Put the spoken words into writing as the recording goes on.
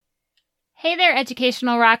Hey there,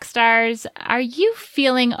 educational rock stars. Are you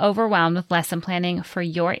feeling overwhelmed with lesson planning for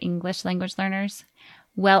your English language learners?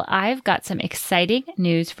 Well, I've got some exciting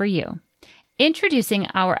news for you. Introducing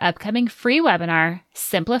our upcoming free webinar,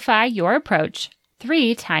 Simplify Your Approach,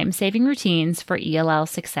 3 Time-Saving Routines for ELL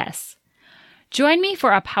Success. Join me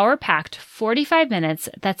for a power-packed 45 minutes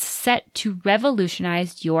that's set to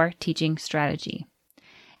revolutionize your teaching strategy.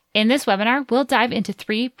 In this webinar, we'll dive into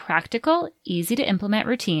 3 practical, easy-to-implement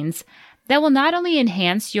routines that will not only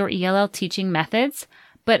enhance your ELL teaching methods,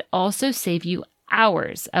 but also save you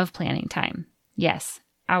hours of planning time. Yes,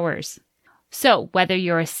 hours. So whether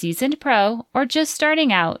you're a seasoned pro or just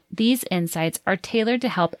starting out, these insights are tailored to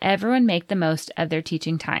help everyone make the most of their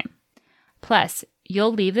teaching time. Plus,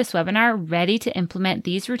 you'll leave this webinar ready to implement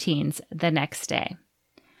these routines the next day.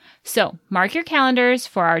 So mark your calendars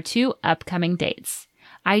for our 2 upcoming dates.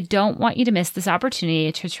 I don't want you to miss this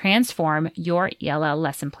opportunity to transform your ELL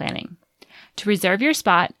lesson planning. To reserve your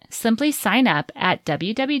spot, simply sign up at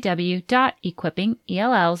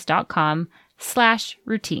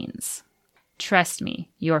www.equippingells.com/routines. Trust me,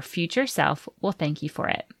 your future self will thank you for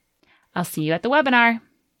it. I'll see you at the webinar.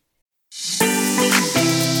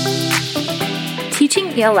 Teaching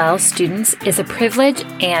ELL students is a privilege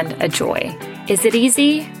and a joy. Is it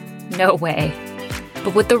easy? No way.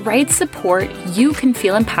 But with the right support, you can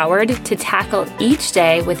feel empowered to tackle each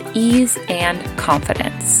day with ease and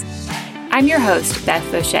confidence. I'm your host, Beth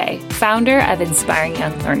Fauché, founder of Inspiring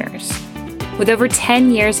Young Learners. With over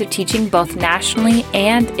 10 years of teaching both nationally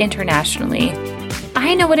and internationally,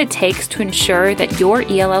 I know what it takes to ensure that your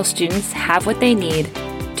ELL students have what they need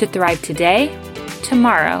to thrive today,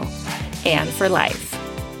 tomorrow, and for life.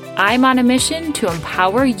 I'm on a mission to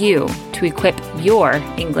empower you to equip your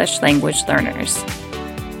English language learners.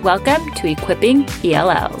 Welcome to Equipping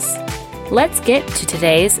ELLs. Let's get to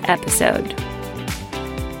today's episode.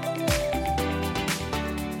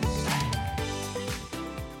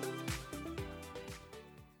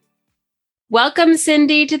 Welcome,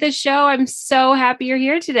 Sindy, to the show. I'm so happy you're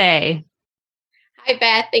here today. Hi,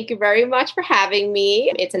 Beth. Thank you very much for having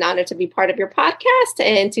me. It's an honor to be part of your podcast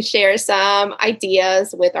and to share some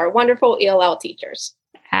ideas with our wonderful ELL teachers.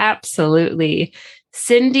 Absolutely.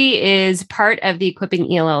 Sindy is part of the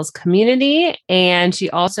Equipping ELLs community, and she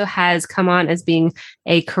also has come on as being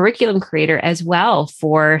a curriculum creator as well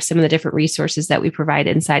for some of the different resources that we provide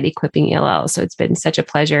inside Equipping ELLs. So it's been such a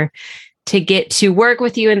pleasure to get to work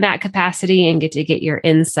with you in that capacity and get to get your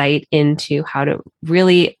insight into how to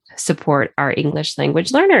really support our English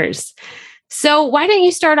language learners. So why don't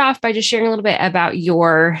you start off by just sharing a little bit about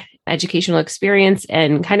your educational experience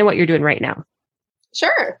and kind of what you're doing right now?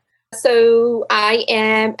 Sure. So I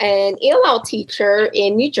am an ELL teacher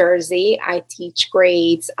in New Jersey. I teach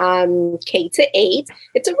grades K to 8.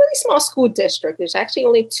 It's a really small school district. There's actually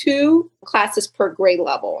only 2 classes per grade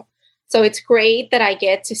level. So it's great that I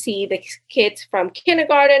get to see the kids from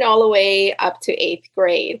kindergarten all the way up to 8th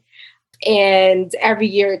grade. And every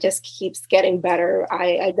year it just keeps getting better.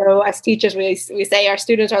 I know as teachers, we say our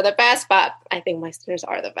students are the best, but I think my students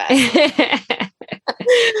are the best.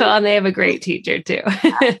 Well, and they have a great teacher too.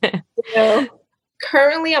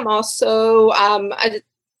 Currently, I'm also a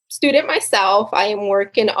student myself. I am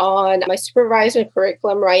working on my supervisor in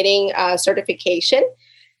curriculum writing certification,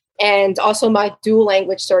 and also my dual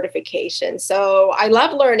language certification. So I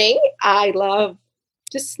love learning. I love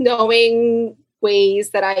just knowing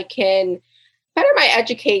ways that I can better my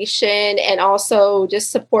education and also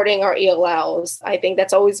just supporting our ELLs. I think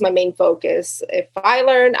that's always my main focus. If I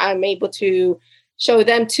learn, I'm able to show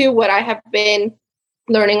them too what I have been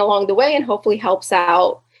learning along the way and hopefully helps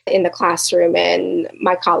out in the classroom and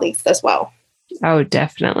my colleagues as well. Oh,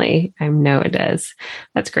 definitely. I know it does.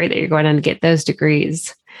 That's great that you're going on to get those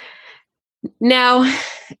degrees. Now,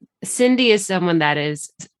 Sindy is someone that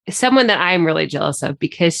I'm really jealous of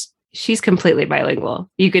because she's completely bilingual.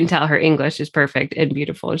 You can tell her English is perfect and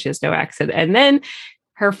beautiful. And she has no accent. And then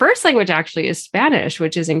her first language actually is Spanish,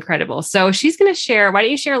 which is incredible. So she's going to share, why don't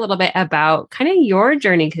you share a little bit about kind of your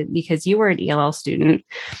journey, because you were an ELL student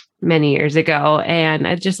many years ago. And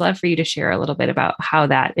I'd just love for you to share a little bit about how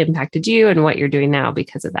that impacted you and what you're doing now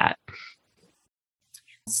because of that.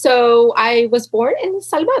 So I was born in El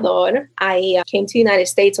Salvador. I came to the United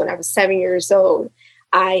States when I was 7 years old.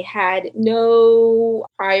 I had no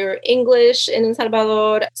prior English in El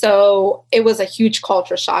Salvador. So it was a huge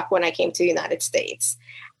culture shock when I came to the United States.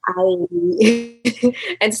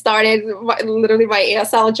 And started literally my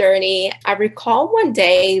ESL journey. I recall one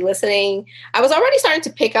day listening, I was already starting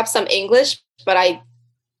to pick up some English, but I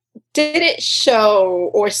didn't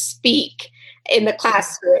show or speak in the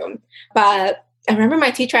classroom. But I remember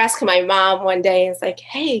my teacher asking my mom one day, it's like,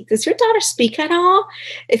 hey, does your daughter speak at all?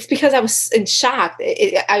 It's because I was in shock.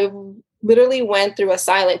 I literally went through a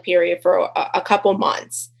silent period for a couple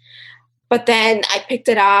months. But then I picked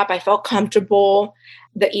it up. I felt comfortable.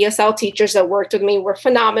 The ESL teachers that worked with me were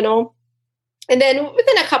phenomenal. And then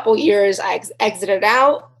within a couple years, I exited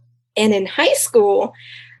out. And in high school,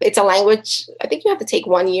 it's a language. I think you have to take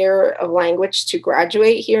 1 year of language to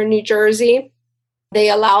graduate here in New Jersey. They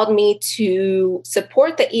allowed me to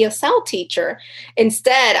support the ESL teacher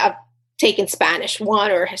instead of taking Spanish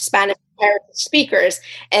 1 or Spanish speakers.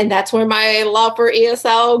 And that's where my love for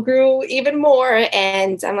ESL grew even more.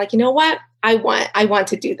 And I'm like, you know what? I want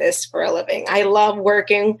to do this for a living. I love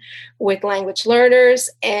working with language learners,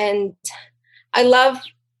 and I love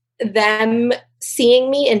them seeing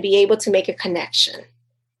me and be able to make a connection.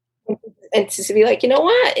 And to be like, you know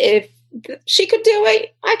what? If she could do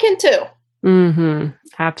it, I can too. Mm-hmm.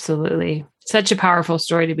 Absolutely. Such a powerful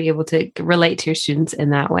story to be able to relate to your students in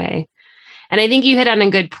that way. And I think you hit on a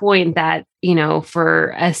good point that,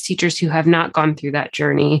 for us teachers who have not gone through that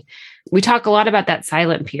journey, we talk a lot about that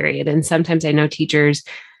silent period. And sometimes I know teachers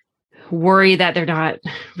worry that they're not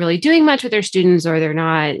really doing much with their students, or they're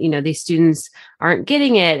not, these students aren't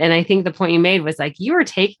getting it. And I think the point you made was like, you were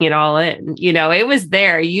taking it all in, it was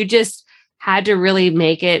there. You just had to really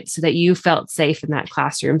make it so that you felt safe in that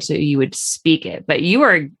classroom so you would speak it. But you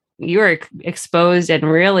were exposed, and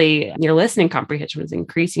really your listening comprehension was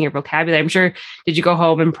increasing, your vocabulary. I'm sure, did you go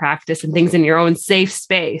home and practice and things in your own safe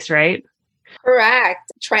space, right?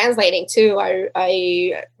 Correct. Translating too.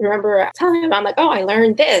 I remember telling him, I'm like, oh, I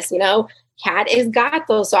learned this, cat is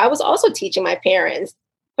gato. So I was also teaching my parents,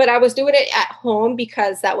 but I was doing it at home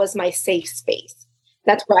because that was my safe space.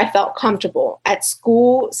 That's where I felt comfortable. At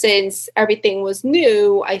school, since everything was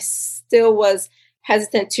new, I still was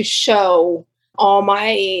hesitant to show all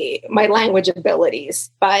my language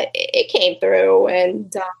abilities, but it came through,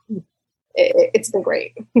 and it's been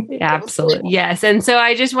great. Absolutely. Yes. And so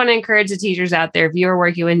I just want to encourage the teachers out there, if you are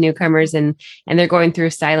working with newcomers and they're going through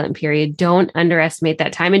a silent period, don't underestimate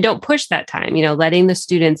that time and don't push that time, letting the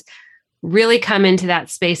students really come into that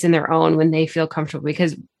space in their own when they feel comfortable,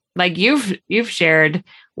 because like you've shared,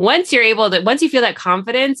 once you feel that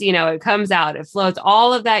confidence, it comes out, it flows.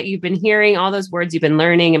 All of that you've been hearing, all those words you've been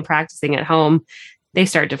learning and practicing at home, they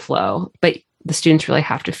start to flow. But the students really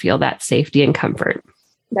have to feel that safety and comfort.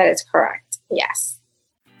 That is correct. Yes.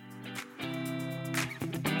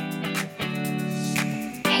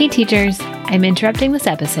 Hey teachers, I'm interrupting this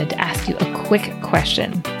episode to ask you a quick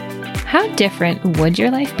question. How different would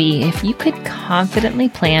your life be if you could confidently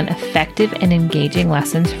plan effective and engaging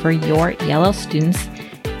lessons for your ELL students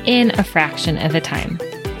in a fraction of the time?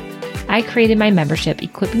 I created my membership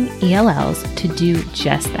equipping ELLs to do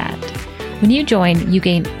just that. When you join, you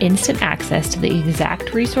gain instant access to the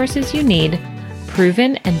exact resources you need,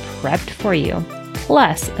 proven and prepped for you,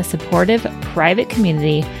 plus a supportive private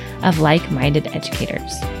community of like-minded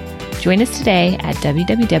educators. Join us today at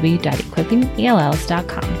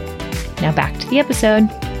www.equippingells.com. Now back to the episode.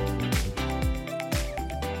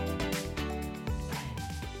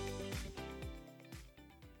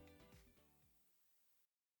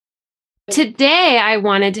 Today, I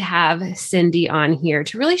wanted to have Sindy on here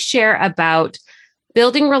to really share about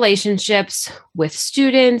building relationships with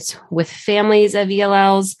students, with families of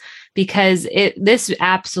ELLs, because this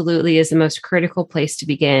absolutely is the most critical place to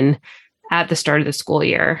begin at the start of the school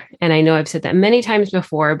year. And I know I've said that many times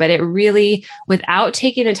before, but it really, without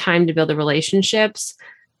taking the time to build the relationships,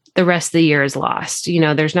 the rest of the year is lost.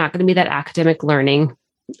 There's not going to be that academic learning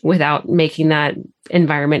without making that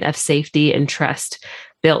environment of safety and trust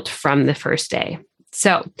built from the first day.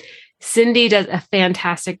 So Sindy does a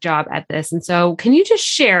fantastic job at this. And so can you just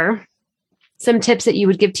share some tips that you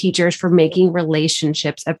would give teachers for making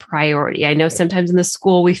relationships a priority? I know sometimes in the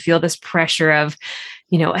school, we feel this pressure of,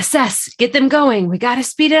 assess, get them going. We got to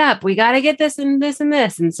speed it up. We got to get this and this and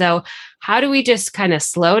this. And so how do we just kind of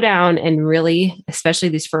slow down and really, especially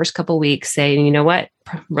these first couple of weeks, say, you know what,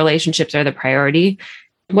 relationships are the priority?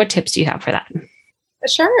 What tips do you have for that?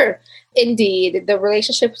 Sure. Indeed, the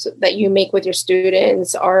relationships that you make with your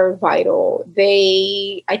students are vital.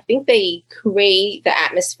 I think they create the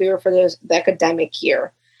atmosphere for the academic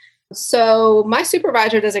year. So my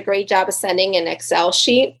supervisor does a great job of sending an Excel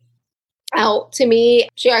sheet out to me.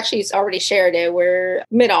 She actually has already shared it. We're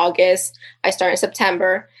mid-August. I start in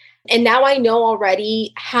September. And now I know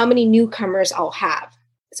already how many newcomers I'll have.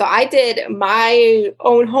 So I did my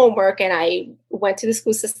own homework and I went to the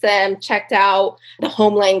school system, checked out the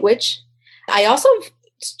home language. I also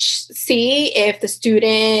see if the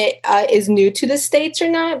student is new to the States or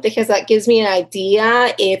not, because that gives me an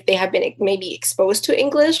idea if they have been maybe exposed to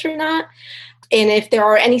English or not, and if there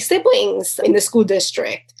are any siblings in the school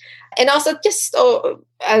district. And also just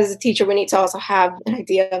as a teacher, we need to also have an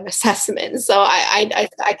idea of assessment. So I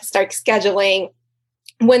can start scheduling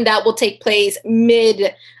when that will take place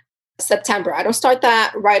mid-September. I don't start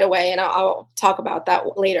that right away, and I'll talk about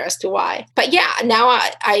that later as to why. But yeah, now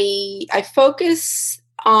I focus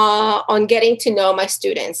on getting to know my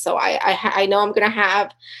students. So I know I'm going to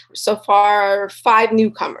have so far 5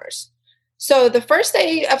 newcomers. So the first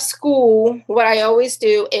day of school, what I always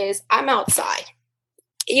do is I'm outside.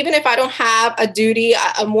 Even if I don't have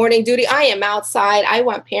a morning duty, I am outside. I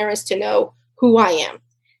want parents to know who I am,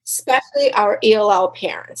 especially our ELL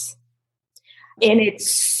parents. And it's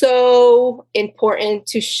so important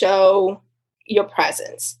to show your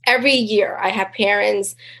presence. Every year, I have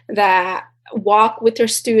parents that walk with their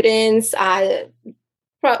students. I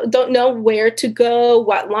don't know where to go,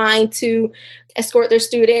 what line to escort their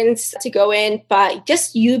students to go in, but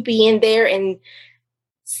just you being there and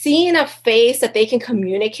seeing a face that they can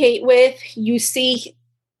communicate with, you see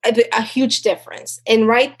a huge difference. And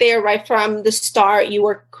right there, right from the start, you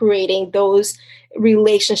are creating those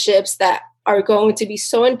relationships that are going to be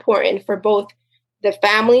so important for both the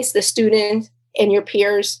families, the students, and your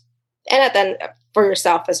peers, and then for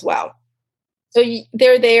yourself as well. So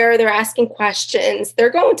they're there, they're asking questions. They're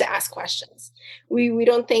going to ask questions. We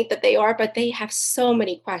don't think that they are, but they have so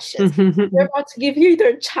many questions. They're about to give you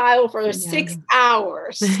their child for 6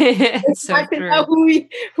 hours. It's So not to know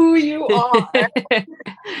who you are.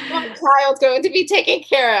 What child's going to be taken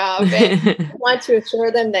care of. And I want to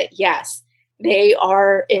assure them that, yes, they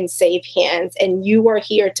are in safe hands and you are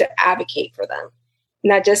here to advocate for them.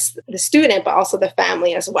 Not just the student, but also the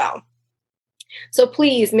family as well. So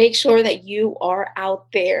please make sure that you are out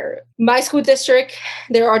there. My school district,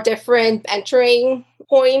 there are different entering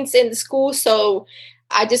points in the school. So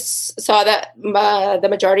I just saw that the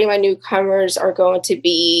majority of my newcomers are going to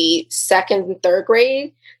be 2nd and 3rd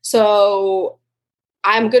grade. So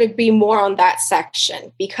I'm going to be more on that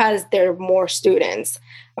section because there are more students.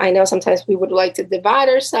 I know sometimes we would like to divide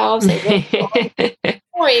ourselves and go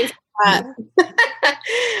points.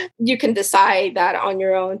 You can decide that on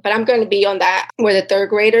your own, but I'm going to be on that where the 3rd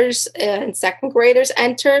graders and 2nd graders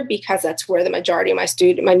enter, because that's where the majority of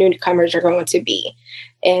my newcomers are going to be.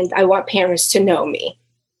 And I want parents to know me.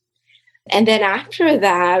 And then after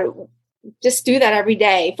that, just do that every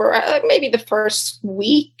day for maybe the first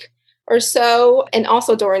week or so. And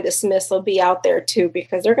also during dismissal, be out there too,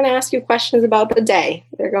 because they're going to ask you questions about the day.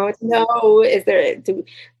 They're going to know,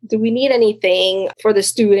 do we need anything for the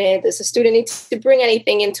student? Does the student need to bring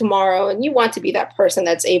anything in tomorrow? And you want to be that person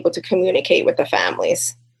that's able to communicate with the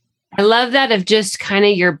families. I love that, of just kind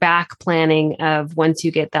of your back planning of once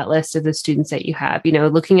you get that list of the students that you have,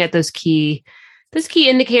 looking at those key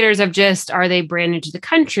indicators of just, are they brand new to the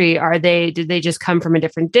country? Did they just come from a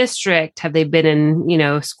different district? Have they been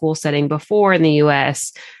in, school setting before in the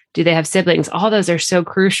US? Do they have siblings? All those are so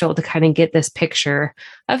crucial to kind of get this picture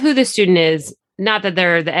of who the student is. Not that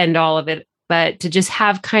they're the end all of it, but to just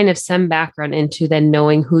have kind of some background into then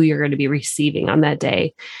knowing who you're going to be receiving on that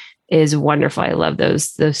day is wonderful. I love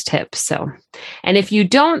those tips. So, and if you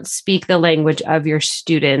don't speak the language of your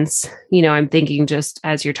students, I'm thinking just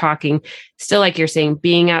as you're talking, still like you're saying,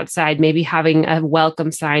 being outside, maybe having a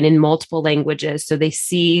welcome sign in multiple languages so they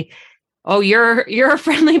see, oh, you're a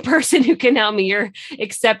friendly person who can help me. You're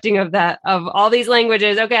accepting of all these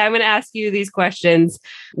languages. Okay, I'm going to ask you these questions.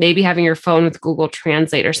 Maybe having your phone with Google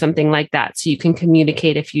Translate or something like that, so you can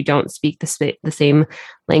communicate if you don't speak the same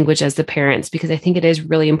language as the parents, because I think it is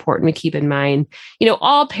really important to keep in mind,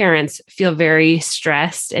 all parents feel very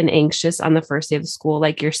stressed and anxious on the first day of school.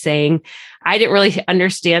 Like you're saying, I didn't really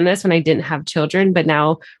understand this when I didn't have children, but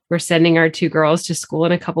now we're sending our 2 girls to school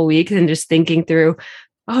in a couple of weeks and just thinking through,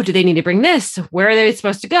 oh, do they need to bring this? Where are they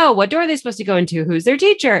supposed to go? What door are they supposed to go into? Who's their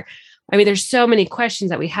teacher? I mean, there's so many questions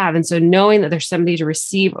that we have. And so knowing that there's somebody to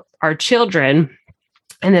receive our children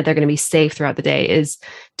and that they're going to be safe throughout the day is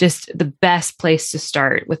just the best place to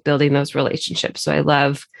start with building those relationships. So I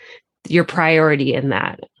love your priority in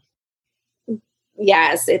that.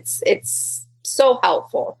 Yes, it's so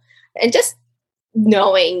helpful. And just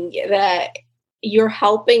knowing that you're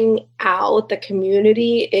helping out the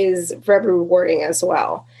community is very rewarding as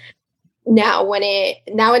well. Now in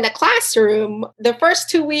the classroom, the first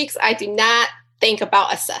 2 weeks, I do not think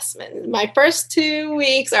about assessment. My first 2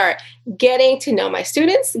 weeks are getting to know my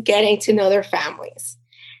students, getting to know their families.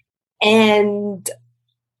 And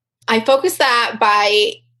I focus that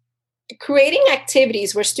by creating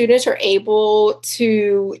activities where students are able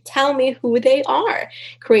to tell me who they are,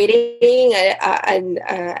 creating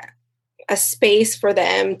a space for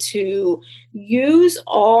them to use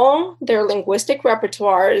all their linguistic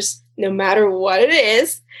repertoires, no matter what it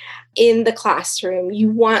is, in the classroom. You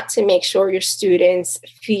want to make sure your students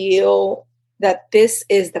feel that this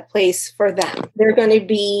is the place for them. They're going to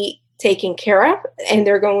be taken care of and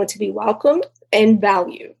they're going to be welcomed and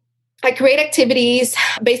valued. I create activities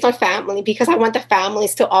based on family because I want the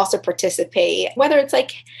families to also participate, whether it's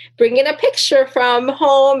like bringing a picture from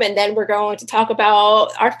home and then we're going to talk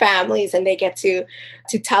about our families and they get to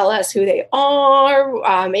tell us who they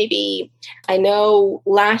are. Maybe I know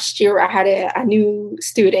last year I had a new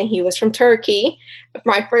student. He was from Turkey,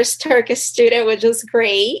 my first Turkish student, which was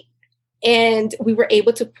great. And we were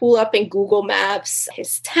able to pull up in Google Maps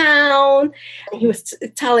his town. He was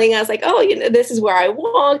telling us like, oh, this is where I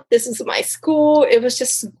walk. This is my school. It was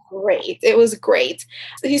just great. It was great.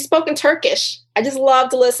 He spoke in Turkish. I just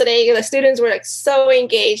loved listening. The students were like so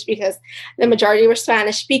engaged because the majority were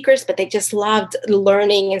Spanish speakers, but they just loved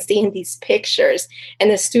learning and seeing these pictures.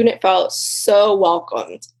 And the student felt so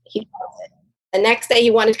welcomed. He loved it. The next day,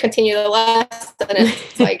 he wanted to continue the lesson. And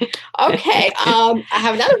it's like, okay, I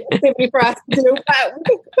have another activity for us to do, but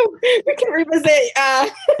we can revisit.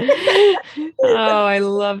 Oh, I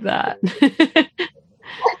love that.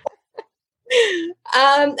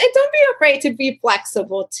 And don't be afraid to be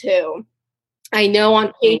flexible, too. I know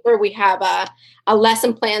on paper we have a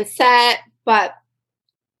lesson plan set, but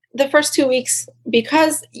the first 2 weeks,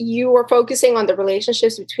 because you are focusing on the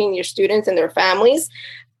relationships between your students and their families,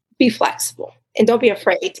 be flexible. And don't be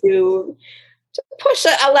afraid to push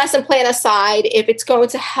a lesson plan aside if it's going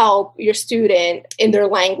to help your student in their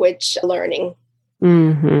language learning.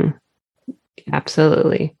 Mm-hmm.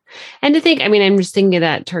 Absolutely. And to think, I'm just thinking of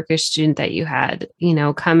that Turkish student that you had,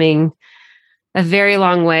 coming a very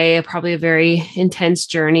long way, probably a very intense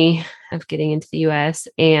journey of getting into the US.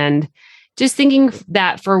 And just thinking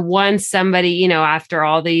that for once somebody, after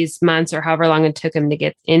all these months or however long it took him to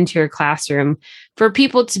get into your classroom, for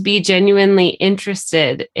people to be genuinely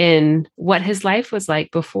interested in what his life was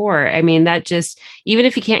like before. That just, even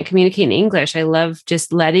if he can't communicate in English, I love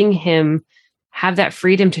just letting him have that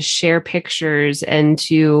freedom to share pictures and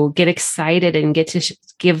to get excited and get to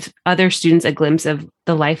give other students a glimpse of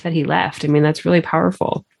the life that he left. That's really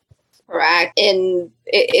powerful. Correct. And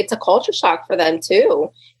it's a culture shock for them too.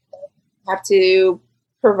 Have to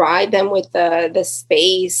provide them with the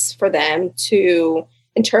space for them to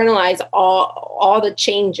internalize all the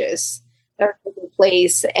changes that are taking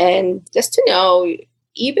place, and just to know,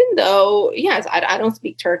 even though yes, I don't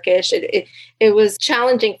speak Turkish, it was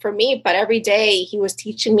challenging for me, but every day he was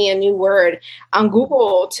teaching me a new word. On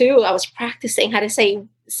Google too, I was practicing how to say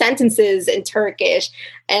sentences in Turkish,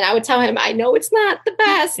 and I would tell him, I know it's not the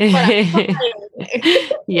best, but I'm trying.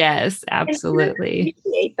 Yes, absolutely. I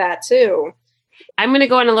appreciate that too. I'm going to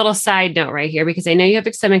go on a little side note right here, because I know you have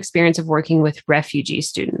some experience of working with refugee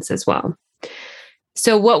students as well.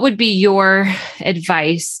 So what would be your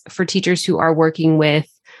advice for teachers who are working with,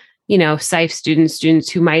 SIFE students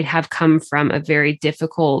who might have come from a very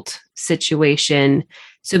difficult situation?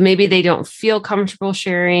 So maybe they don't feel comfortable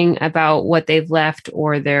sharing about what they've left,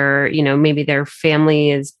 or maybe their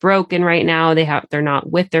family is broken right now. They're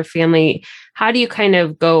not with their family. How do you kind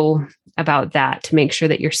of go about that to make sure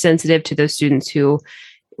that you're sensitive to those students who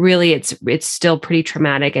really it's still pretty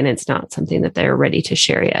traumatic and it's not something that they're ready to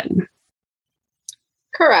share yet?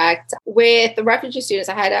 Correct. With the refugee students,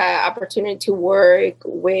 I had an opportunity to work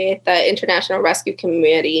with the International Rescue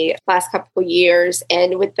Committee last couple of years.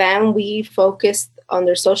 And with them, we focused on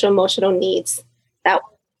their social emotional needs. That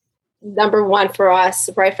was number one for us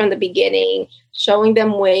right from the beginning, showing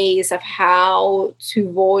them ways of how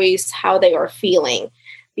to voice how they are feeling.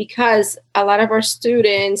 Because a lot of our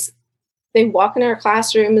students, they walk in our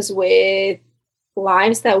classrooms with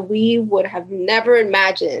lives that we would have never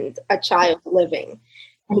imagined a child living.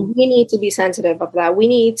 And we need to be sensitive of that. We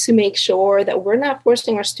need to make sure that we're not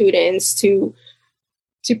forcing our students to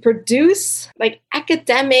produce like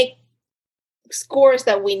academic scores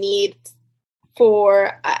that we need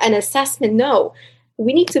for an assessment. No,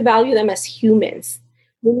 we need to value them as humans.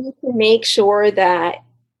 We need to make sure that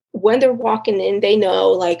when they're walking in, they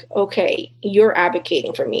know like, okay, you're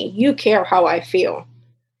advocating for me. You care how I feel.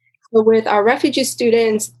 So with our refugee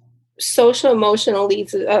students, social emotional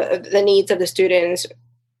needs, the needs of the students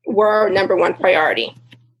were our number one priority.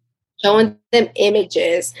 showing them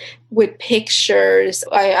images with pictures.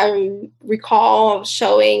 I recall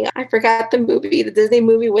showing, I forgot the movie, the Disney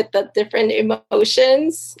movie with the different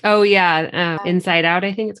emotions. Oh, yeah. Inside Out,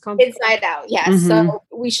 I think it's called. Inside Out, yes. Mm-hmm. So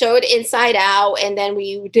we showed Inside Out, and then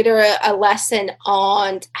we did a lesson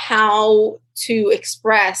on how to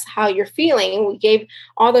express how you're feeling. We gave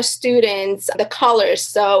all the students the colors.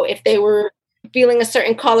 So if they were feeling a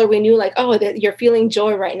certain color, we knew like, oh, that you're feeling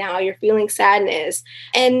joy right now, you're feeling sadness,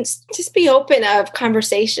 and just be open of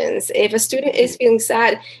conversations. If a student is feeling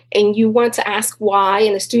sad and you want to ask why,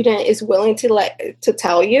 and the student is willing to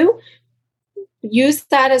tell you, use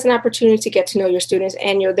that as an opportunity to get to know your students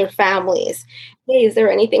and their families. Hey, is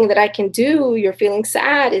there anything that I can do? You're feeling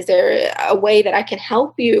sad. Is there a way that I can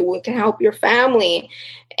help you? We can help your family.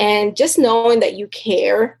 And just knowing that you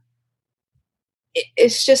care,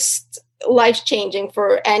 it's just life-changing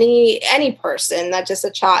for any person, not just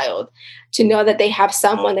a child, to know that they have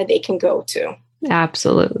someone that they can go to.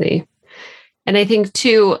 Absolutely. And I think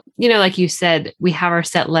too, like you said, we have our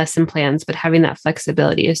set lesson plans, but having that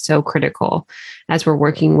flexibility is so critical as we're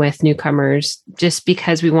working with newcomers, just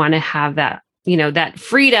because we want to have that, that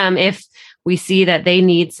freedom. If we see that they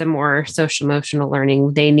need some more social emotional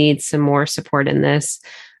learning, they need some more support in this,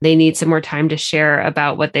 they need some more time to share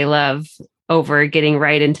about what they love over getting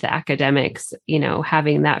right into the academics,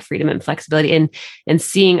 having that freedom and flexibility and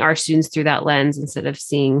seeing our students through that lens, instead of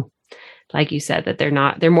seeing, like you said, that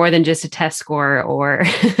they're more than just a test score or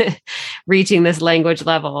reaching this language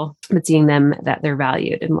level, but seeing them that they're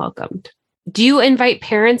valued and welcomed. Do you invite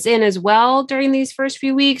parents in as well during these first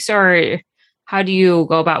few weeks, or how do you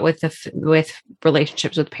go about with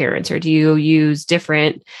relationships with parents, or do you use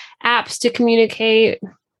different apps to communicate?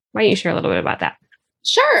 Why don't you share a little bit about that?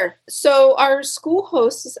 Sure. So our school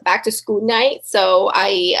hosts back to school night. So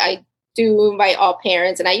I do invite all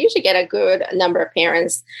parents, and I usually get a good number of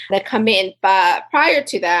parents that come in. But prior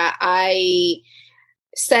to that, I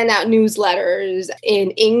send out newsletters in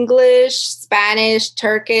English, Spanish,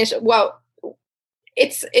 Turkish. Well,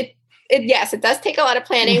 yes, it does take a lot of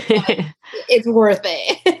planning, but it's worth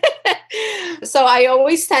it. So I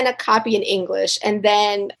always send a copy in English, and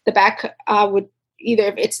then the back would either,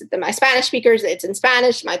 if it's my Spanish speakers, it's in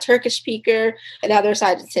Spanish, my Turkish speaker, and the other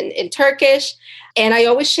side it's in Turkish. And I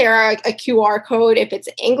always share a QR code if it's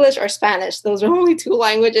English or Spanish. Those are only two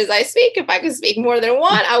languages I speak. If I could speak more than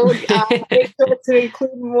one, I would make sure to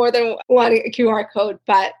include more than one QR code.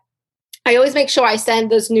 But I always make sure I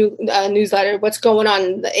send this new newsletter, what's going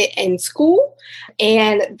on in school.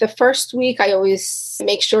 And the first week, I always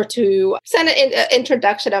make sure to send an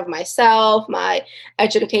introduction of myself, my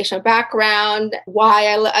educational background, why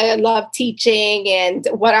I love teaching, and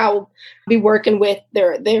what I'll be working with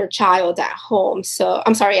their child at home. So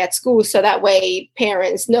I'm sorry, at school. So that way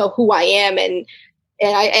parents know who I am. And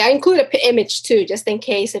I include an image too, just in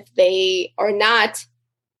case if they are not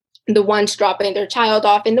the ones dropping their child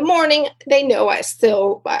off in the morning, they know I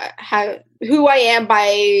still have who I am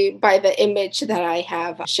by the image that I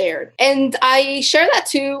have shared. And I share that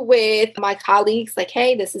too with my colleagues, like,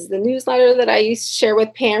 hey, this is the newsletter that I share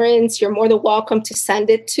with parents. You're more than welcome to send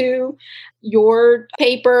it to your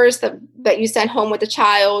papers that you send home with the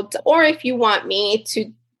child. Or if you want me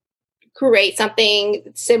to create something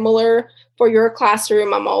similar for your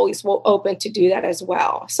classroom, I'm always open to do that as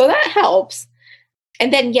well. So that helps.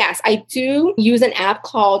 And then, yes, I do use an app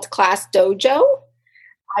called Class Dojo.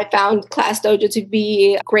 I found Class Dojo to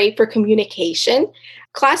be great for communication.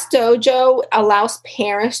 Class Dojo allows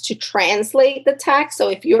parents to translate the text. So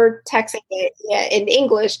if you're texting it in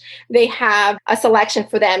English, they have a selection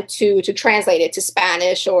for them to translate it to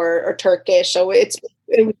Spanish or Turkish. So it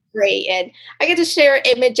was great. And I get to share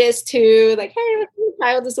images too, like, hey, what the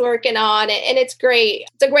child is working on. And it's great.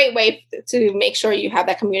 It's a great way to make sure you have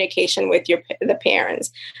that communication with the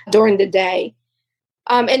parents during the day.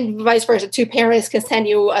 And vice versa, two parents can send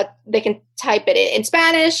you, they can type it in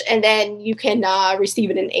Spanish, and then you can receive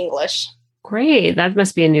it in English. Great. That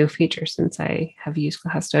must be a new feature since I have used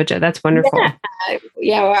Class Dojo. That's wonderful.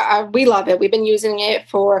 Yeah, we love it. We've been using it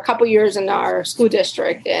for a couple years in our school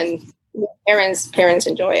district, and parents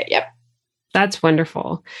enjoy it. Yep. That's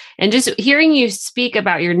wonderful. And just hearing you speak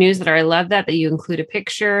about your newsletter, I love that you include a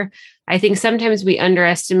picture. I think sometimes we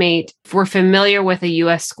underestimate, if we're familiar with a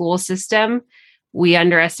U.S. school system, we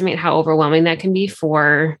underestimate how overwhelming that can be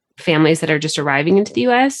for families that are just arriving into the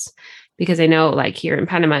U.S. Because I know, like here in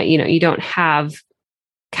Panama, you don't have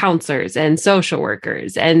counselors and social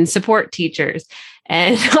workers and support teachers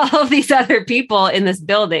and all of these other people in this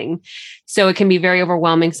building. So it can be very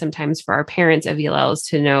overwhelming sometimes for our parents of ELLs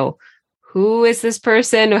to know who is this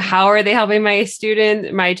person? How are they helping my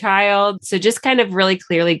student, my child? So just kind of really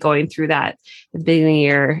clearly going through that at the beginning of the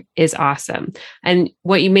year is awesome. And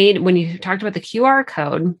what you made when you talked about the QR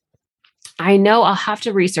code, I know I'll have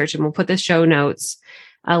to research and we'll put the show notes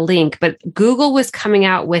a link, but Google was coming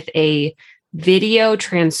out with a video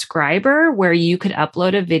transcriber where you could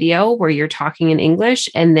upload a video where you're talking in English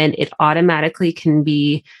and then it automatically can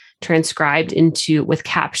be transcribed with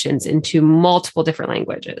captions into multiple different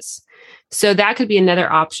languages. So that could be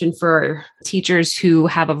another option for teachers who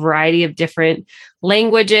have a variety of different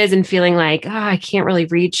languages and feeling like, I can't really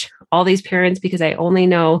reach all these parents because I only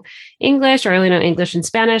know English or I only know English and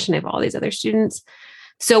Spanish and I have all these other students.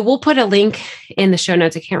 So we'll put a link in the show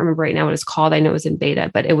notes. I can't remember right now what it's called. I know it was in beta,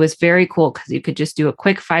 but it was very cool because you could just do a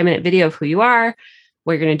quick 5-minute video of who you are,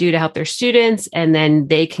 what you're going to do to help their students, and then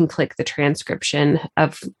they can click the transcription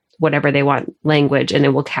of whatever they want language and it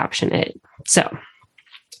will caption it. So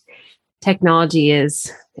technology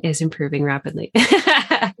is improving rapidly.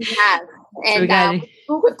 Yes. And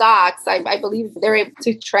Google Docs, I believe they're able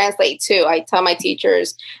to translate too. I tell my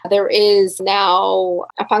teachers there is now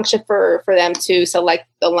a function for them to select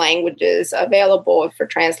the languages available for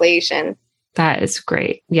translation. That is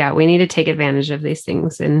great. Yeah, we need to take advantage of these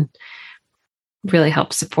things and really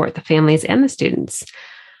help support the families and the students.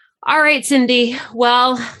 All right, Sindy.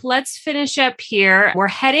 Well, let's finish up here. We're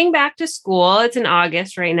heading back to school. It's in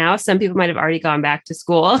August right now. Some people might have already gone back to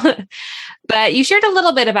school, but you shared a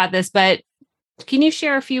little bit about this, but can you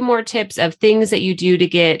share a few more tips of things that you do to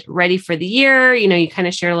get ready for the year? You kind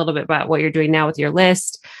of shared a little bit about what you're doing now with your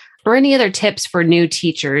list or any other tips for new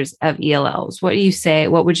teachers of ELLs. What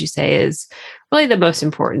would you say is really the most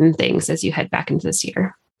important things as you head back into this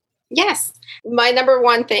year? Yes. My number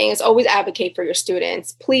one thing is always advocate for your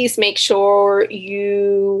students. Please make sure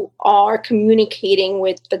you are communicating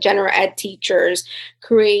with the general ed teachers,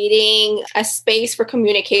 creating a space for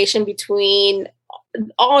communication between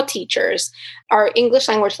all teachers. Our English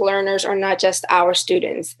language learners are not just our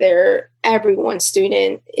students. They're everyone's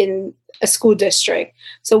student in a school district.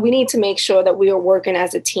 So we need to make sure that we are working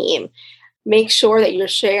as a team. Make sure that you're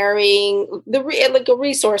sharing like a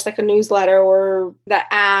resource, like a newsletter or the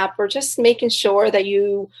app, or just making sure that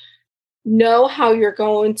you know how you're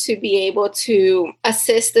going to be able to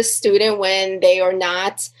assist the student when they are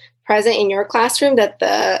not present in your classroom, that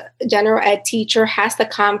the general ed teacher has the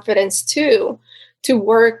confidence to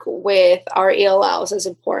work with our ELLs is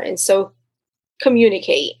important. So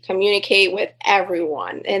communicate with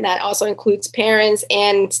everyone. And that also includes parents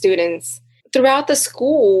and students. Throughout the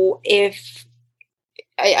school, if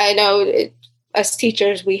I know as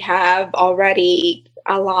teachers, we have already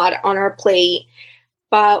a lot on our plate,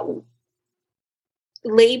 but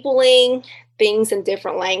labeling things in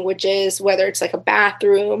different languages, whether it's like a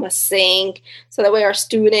bathroom, a sink, so that way our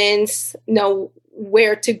students know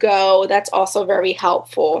where to go, that's also very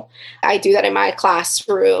helpful. I do that in my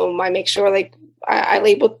classroom. I make sure I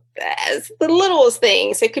label as the littlest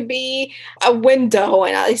things. It could be a window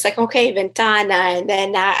and it's like, okay, ventana, and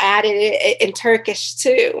then I added it in Turkish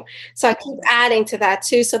too. So I keep adding to that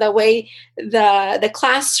too. So that way the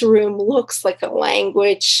classroom looks like a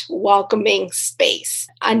language welcoming space.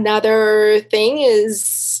 Another thing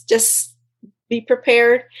is just be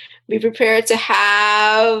prepared. Be prepared to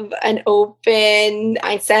have an open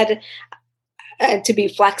mindset and to be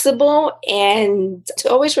flexible and to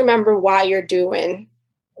always remember why you're doing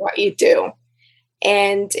what you do.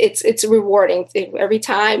 And it's rewarding. Every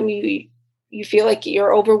time you feel like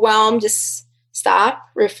you're overwhelmed, just stop,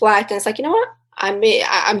 reflect, and it's like, you know what?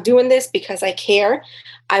 I'm doing this because I care.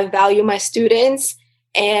 I value my students,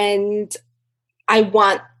 and I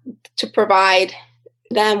want to provide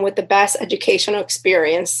them with the best educational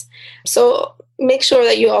experience. So make sure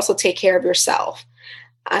that you also take care of yourself.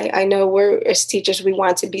 I know we're as teachers, we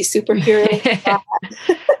want to be superheroes.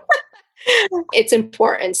 It's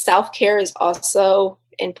important. Self-care is also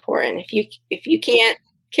important. If you can't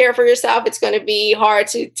care for yourself, it's going to be hard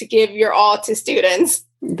to give your all to students.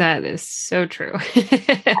 That is so true.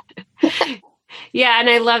 Yeah. And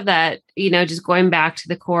I love that, just going back to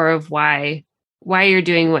the core of why you're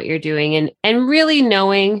doing what you're doing and really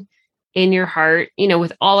knowing in your heart,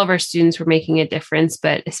 with all of our students, we're making a difference,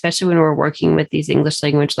 but especially when we're working with these English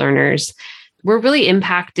language learners, we're really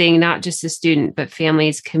impacting not just the student, but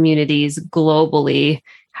families, communities globally,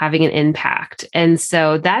 having an impact. And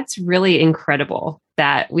so that's really incredible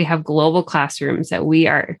that we have global classrooms, that we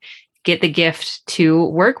get the gift to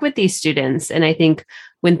work with these students. And I think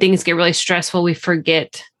when things get really stressful, we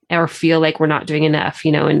forget or feel like we're not doing enough,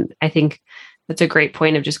 and I think that's a great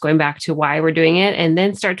point of just going back to why we're doing it and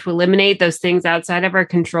then start to eliminate those things outside of our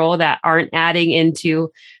control that aren't adding into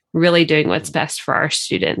really doing what's best for our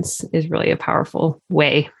students is really a powerful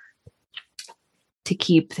way to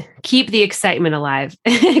keep the excitement alive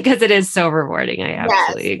because it is so rewarding. I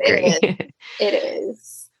absolutely agree. It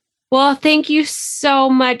is. Well, thank you so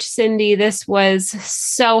much, Sindy. This was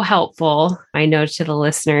so helpful. I know to the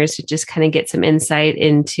listeners to just kind of get some insight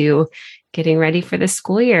into getting ready for the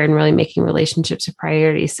school year and really making relationships a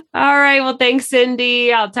priority. All right. Well, thanks,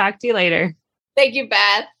 Sindy. I'll talk to you later. Thank you,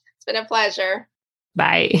 Beth. It's been a pleasure.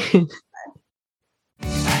 Bye.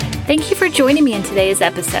 Thank you for joining me in today's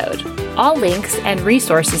episode. All links and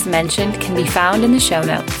resources mentioned can be found in the show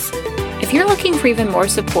notes. If you're looking for even more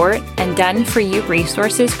support and done-for-you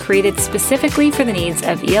resources created specifically for the needs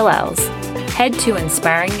of ELLs, head to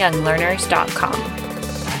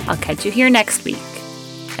inspiringyounglearners.com. I'll catch you here next week.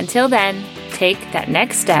 Until then, take that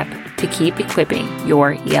next step to keep equipping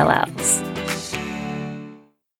your ELLs.